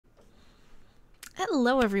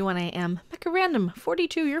Hello everyone, I am Mecha Random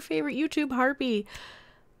 42, your favorite YouTube harpy.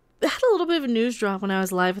 I had a little bit of a news drop when I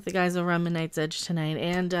was live with the guys over on Midnight's Edge tonight,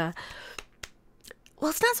 and well,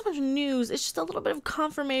 it's not so much news, it's just a little bit of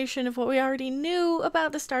confirmation of what we already knew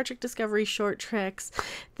about the Star Trek Discovery short treks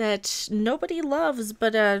that nobody loves,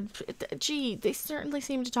 but gee, they certainly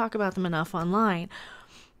seem to talk about them enough online.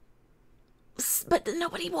 But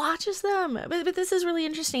nobody watches them. But this is really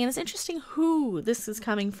interesting, and it's interesting who this is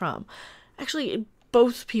coming from. Actually,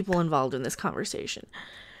 both people involved in this conversation.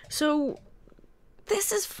 So,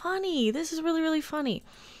 this is funny. This is really, really funny.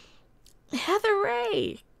 Heather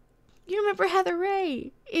Ray. You remember Heather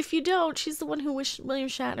Ray? If you don't, she's the one who wished William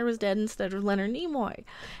Shatner was dead instead of Leonard Nimoy.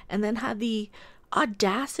 And then had the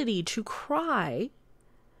audacity to cry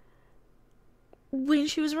when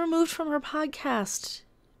she was removed from her podcast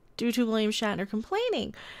due to William Shatner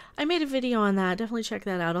complaining. I made a video on that. Definitely check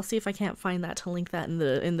that out. I'll see if I can't find that to link that in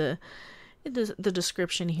the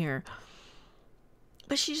description here.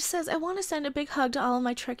 But she just says, I want to send a big hug to all of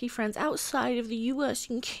my Trekkie friends outside of the US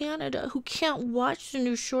and Canada who can't watch the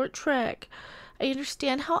new short trek. I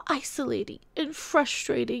understand how isolating and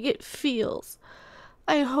frustrating it feels.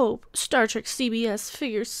 I hope Star Trek CBS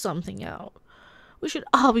figures something out. We should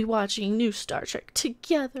all be watching new Star Trek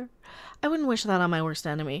together. I wouldn't wish that on my worst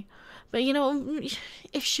enemy. But, you know,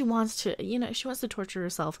 if she wants to, if she wants to torture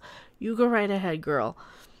herself, you go right ahead, girl.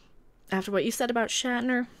 After what you said about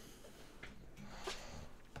Shatner,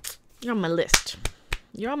 you're on my list.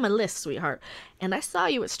 You're on my list, sweetheart. And I saw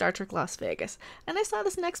you at Star Trek Las Vegas. And I saw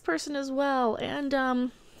this next person as well. And,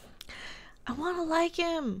 I want to like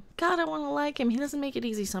him. God, I want to like him. He doesn't make it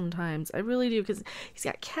easy sometimes. I really do, because he's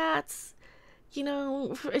got cats. You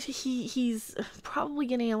know, he's probably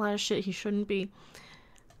getting a lot of shit he shouldn't be.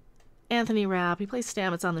 Anthony Rapp, he plays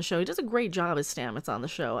Stamets on the show. He does a great job as Stamets on the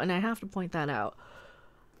show, and I have to point that out.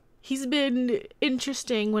 He's been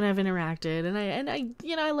interesting when I've interacted, and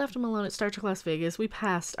I left him alone at Star Trek Las Vegas. Our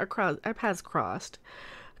paths crossed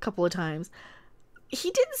a couple of times.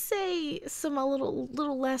 He did say some a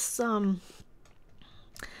little less I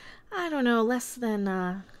don't know, less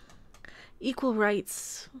than equal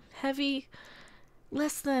rights heavy,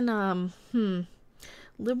 less than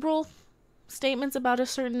liberal statements about a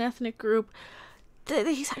certain ethnic group that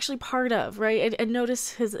he's actually part of, right? And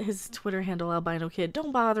notice his Twitter handle, Albino Kid.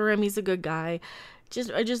 Don't bother him. He's a good guy.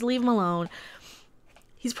 Just leave him alone.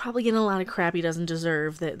 He's probably getting a lot of crap he doesn't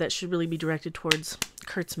deserve that should really be directed towards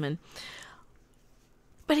Kurtzman.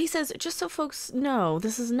 But he says, just so folks know,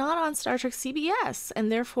 this is not on Star Trek CBS, and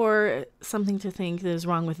therefore something to think that is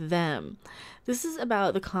wrong with them. This is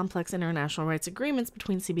about the complex international rights agreements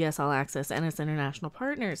between CBS All Access and its international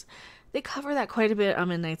partners. They cover that quite a bit on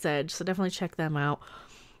Midnight's Edge, so definitely check them out.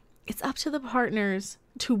 It's up to the partners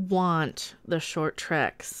to want the short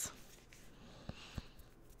treks.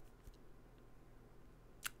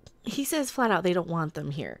 He says flat out they don't want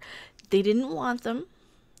them here. They didn't want them,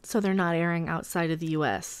 so they're not airing outside of the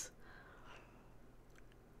US.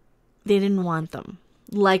 They didn't want them.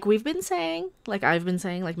 Like we've been saying, like I've been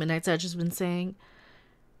saying, like Midnight's Edge has been saying.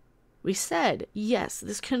 We said, yes,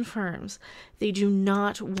 this confirms they do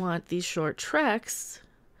not want these short treks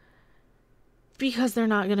because they're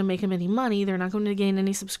not going to make them any money. They're not going to gain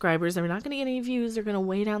any subscribers. They're not going to get any views. They're going to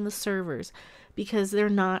weigh down the servers because they're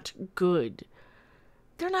not good.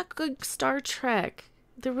 They're not good Star Trek.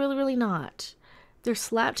 They're really, really not. They're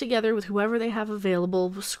slapped together with whoever they have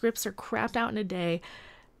available. Scripts are crapped out in a day.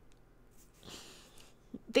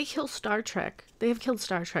 They kill Star Trek. They have killed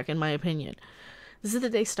Star Trek, in my opinion. This is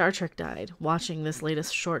the day Star Trek died, watching this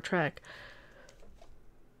latest short trek.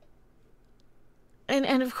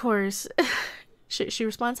 And of course, she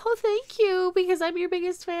responds, oh, thank you, because I'm your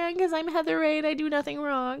biggest fan, because I'm Heather Ray and I do nothing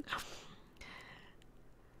wrong.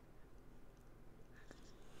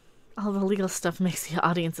 All the legal stuff makes the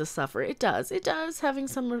audiences suffer. It does. It does, having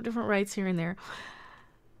some different rights here and there.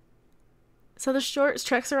 So the short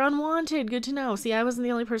treks are unwanted. Good to know. See, I wasn't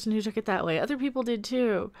the only person who took it that way. Other people did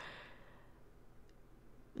too.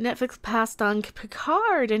 Netflix passed on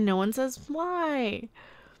Picard, and no one says why.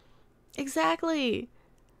 Exactly.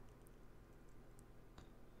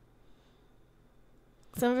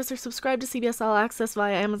 Some of us are subscribed to CBS All Access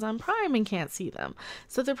via Amazon Prime and can't see them.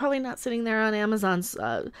 So they're probably not sitting there on Amazon's.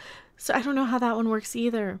 So I don't know how that one works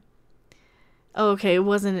either. Oh, okay, it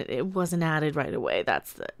wasn't added right away.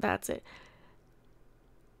 That's it.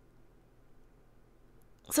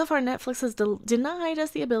 So far, Netflix has denied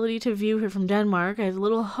us the ability to view her from Denmark. I have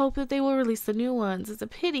little hope that they will release the new ones. It's a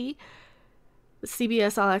pity that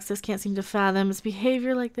CBS All Access can't seem to fathom its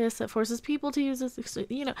behavior like this that forces people to use this,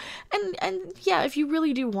 and yeah, if you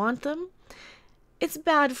really do want them, it's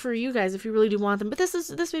bad for you guys if you really do want them. But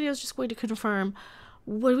this video is just going to confirm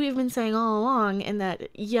what we've been saying all along, and that,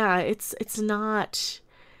 yeah, it's not.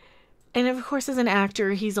 And of course, as an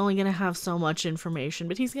actor, he's only going to have so much information,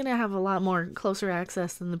 but he's going to have a lot more closer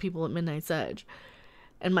access than the people at Midnight's Edge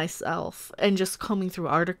and myself, and just combing through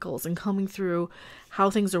articles and combing through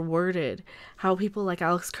how things are worded, how people like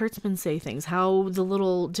Alex Kurtzman say things, how the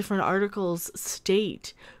little different articles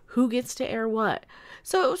state who gets to air what.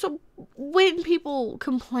 So when people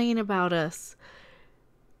complain about us,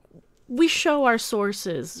 we show our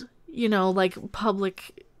sources, you know, like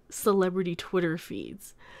public celebrity Twitter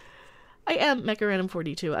feeds. I am Mecha Random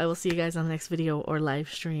 42. I will see you guys on the next video or live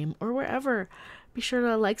stream or wherever. Be sure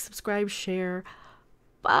to like, subscribe, share.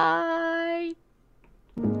 Bye!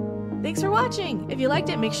 Thanks for watching! If you liked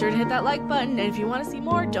it, make sure to hit that like button, and if you want to see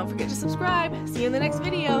more, don't forget to subscribe. See you in the next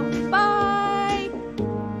video. Bye!